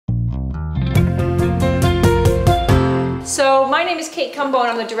name is Kate Cumbo,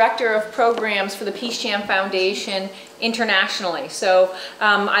 and I'm the Director of Programs for the Peace Jam Foundation internationally. So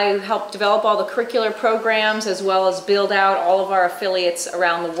I help develop all the curricular programs as well as build out all of our affiliates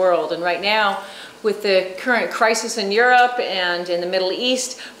around the world. And right now, with the current crisis in Europe and in the Middle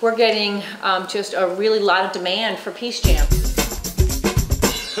East, we're getting just a really lot of demand for Peace Jam.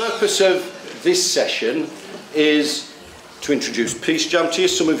 The purpose of this session is to introduce Peace Jam to you.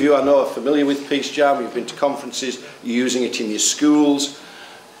 Some of you I know are familiar with Peace Jam, you've been to conferences, you're using it in your schools.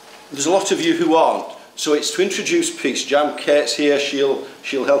 There's a lot of you who aren't. So it's to introduce Peace Jam. Kate's here, she'll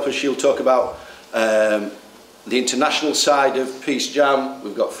help us, she'll talk about the international side of Peace Jam.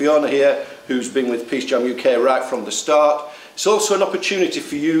 We've got Fiona here, who's been with Peace Jam UK right from the start. It's also an opportunity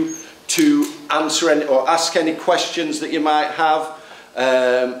for you to answer any, or ask any questions that you might have.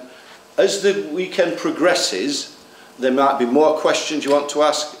 As the weekend progresses, there might be more questions you want to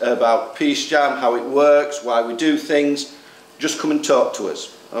ask about Peace Jam, how it works, why we do things. Just come and talk to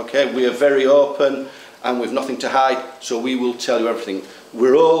us, okay? We are very open and we've nothing to hide, so we will tell you everything.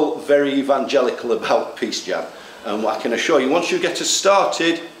 We're all very evangelical about Peace Jam, and I can assure you, once you get us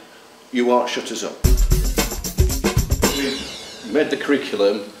started, you won't shut us up. We've made the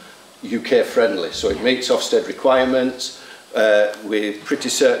curriculum UK friendly, so it meets Ofsted requirements. We're pretty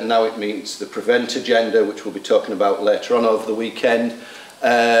certain now it meets the Prevent agenda, which we'll be talking about later on over the weekend.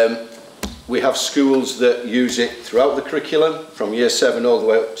 We have schools that use it throughout the curriculum, from Year 7 all the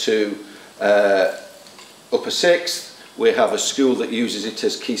way up to Upper 6th. We have a school that uses it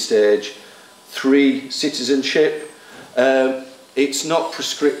as Key Stage 3 citizenship. It's not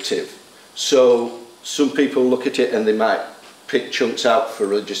prescriptive, so some people look at it and they might pick chunks out for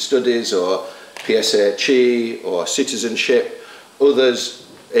religious studies or PSHE or citizenship. Others,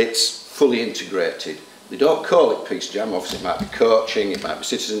 it's fully integrated. They don't call it Peace Jam, obviously it might be coaching, it might be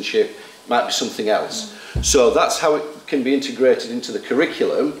citizenship, it might be something else. So that's how it can be integrated into the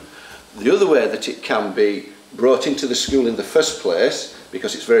curriculum. The other way that it can be brought into the school in the first place,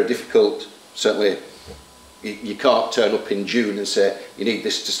 because it's very difficult, certainly you can't turn up in June and say you need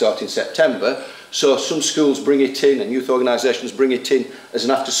this to start in September, so some schools bring it in and youth organisations bring it in as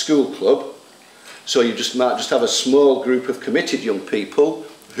an after-school club. So you might just have a small group of committed young people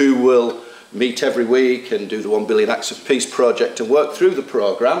who will meet every week and do the 1 Billion Acts of Peace project and work through the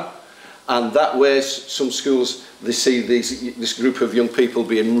programme. And that way, some schools, they see this group of young people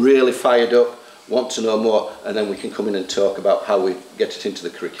being really fired up, want to know more, and then we can come in and talk about how we get it into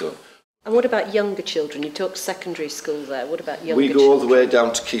the curriculum. And what about younger children? You talked secondary school there. What about younger children? We go all the way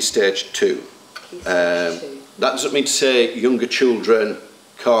down to Key Stage 2. That doesn't mean to say younger children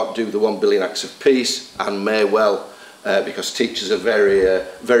can't do the 1 Billion Acts of Peace, and may well, because teachers are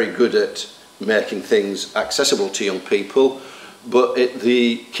very good at making things accessible to young people. But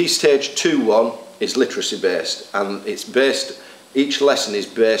the Key Stage 2 one is literacy based, and it's based, each lesson is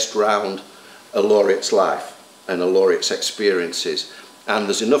based around a laureate's life and a laureate's experiences. And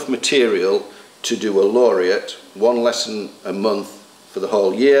there's enough material to do a laureate, one lesson a month for the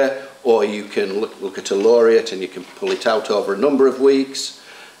whole year, or you can look at a laureate and you can pull it out over a number of weeks.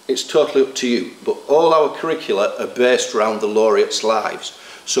 It's totally up to you, but all our curricula are based around the laureates' lives.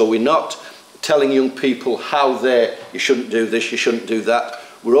 So we're not telling young people how you shouldn't do this, you shouldn't do that.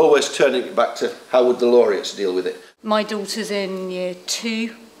 We're always turning it back to how would the laureates deal with it. My daughter's in Year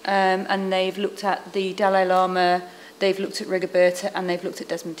 2 and they've looked at the Dalai Lama, they've looked at Rigoberta and they've looked at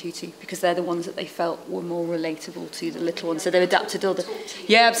Desmond Tutu because they're the ones that they felt were more relatable to the little ones. So they've adapted all the...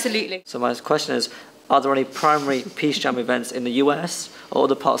 Yeah, absolutely. So my question is, are there any primary Peace Jam events in the US or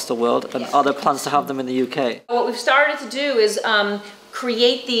other parts of the world, and are there plans to have them in the UK? What we've started to do is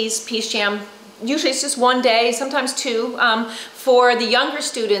create these Peace Jam, usually it's just one day, sometimes two, for the younger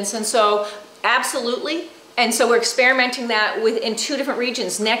students, and so absolutely. And so we're experimenting that in 2 different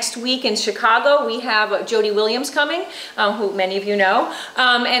regions. Next week in Chicago, we have Jody Williams coming, who many of you know.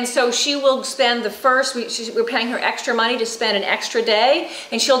 And so she will spend the first, we're paying her extra money to spend an extra day,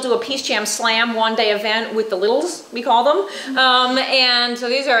 and she'll do a Peace Jam Slam one-day event with the littles, we call them. And so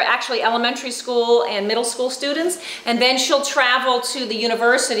these are actually elementary school and middle school students. And then she'll travel to the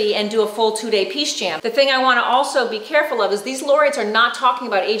university and do a full 2-day Peace Jam. The thing I want to also be careful of is these laureates are not talking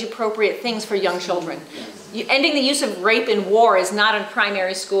about age-appropriate things for young children. Ending the use of rape in war is not a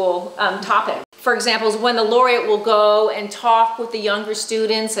primary school topic. For example, is when the laureate will go and talk with the younger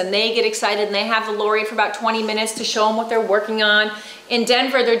students and they get excited and they have the laureate for about 20 minutes to show them what they're working on. In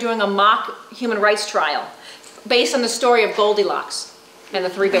Denver, they're doing a mock human rights trial based on the story of Goldilocks. and the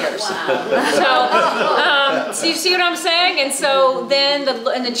Three Bears. So you see what I'm saying? And so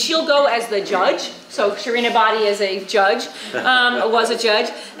then she'll go as the judge. So Sharina Bhatti is a judge, was a judge,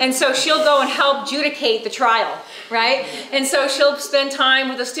 and so she'll go and help judicate the trial, right? And so she'll spend time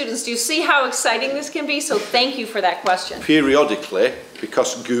with the students. Do you see how exciting this can be? So thank you for that question. Periodically,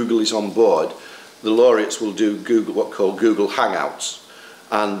 because Google is on board, the laureates will do what's called Google Hangouts,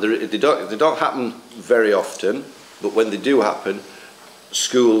 and they don't happen very often, but when they do happen,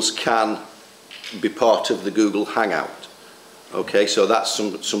 schools can be part of the Google Hangout. Okay, so that's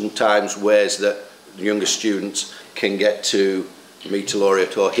sometimes ways that younger students can get to meet a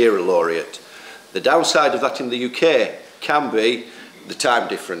laureate or hear a laureate. The downside of that in the UK can be the time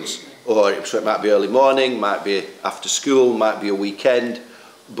difference, so it might be early morning, might be after school, might be a weekend,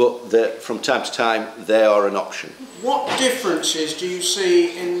 but from time to time they are an option. What differences do you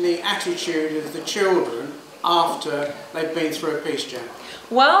see in the attitude of the children after they've been through a Peace Jam?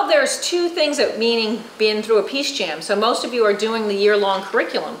 Well, there's two things that meaning being through a Peace Jam. So most of you are doing the year-long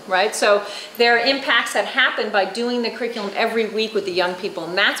curriculum, right? So there are impacts that happen by doing the curriculum every week with the young people,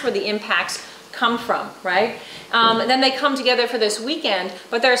 and that's where the impacts come from, right? And then they come together for this weekend,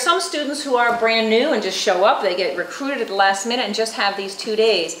 but there are some students who are brand new and just show up. They get recruited at the last minute and just have these 2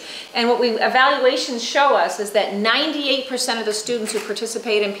 days. And what evaluations show us is that 98% of the students who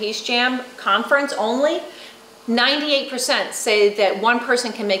participate in Peace Jam conference only, 98% say that one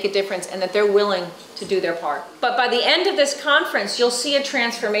person can make a difference and that they're willing to do their part. But by the end of this conference, you'll see a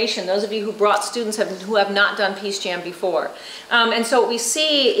transformation, those of you who brought students who have not done Peace Jam before. And so what we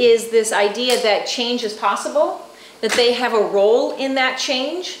see is this idea that change is possible, that they have a role in that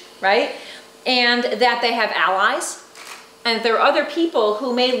change, right? And that they have allies, and that there are other people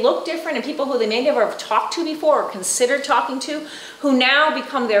who may look different and people who they may never have talked to before or considered talking to, who now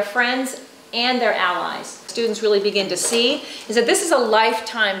become their friends and their allies. Students really begin to see is that this is a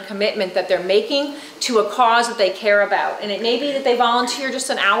lifetime commitment that they're making to a cause that they care about. And it may be that they volunteer just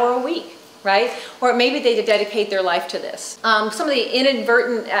an hour a week, right? Or maybe they dedicate their life to this. Some of the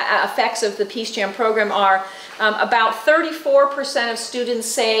inadvertent effects of the Peace Jam program are about 34% of students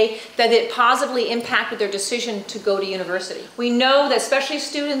say that it positively impacted their decision to go to university. We know that especially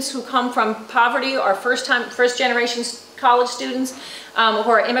students who come from poverty or first generation college students who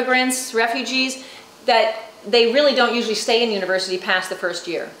are immigrants, refugees, that they really don't usually stay in university past the first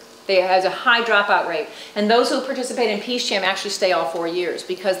year. They have a high dropout rate. And those who participate in Peace Jam actually stay all 4 years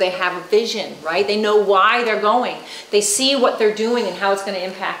because they have a vision, right? They know why they're going. They see what they're doing and how it's going to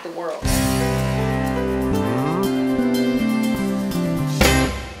impact the world.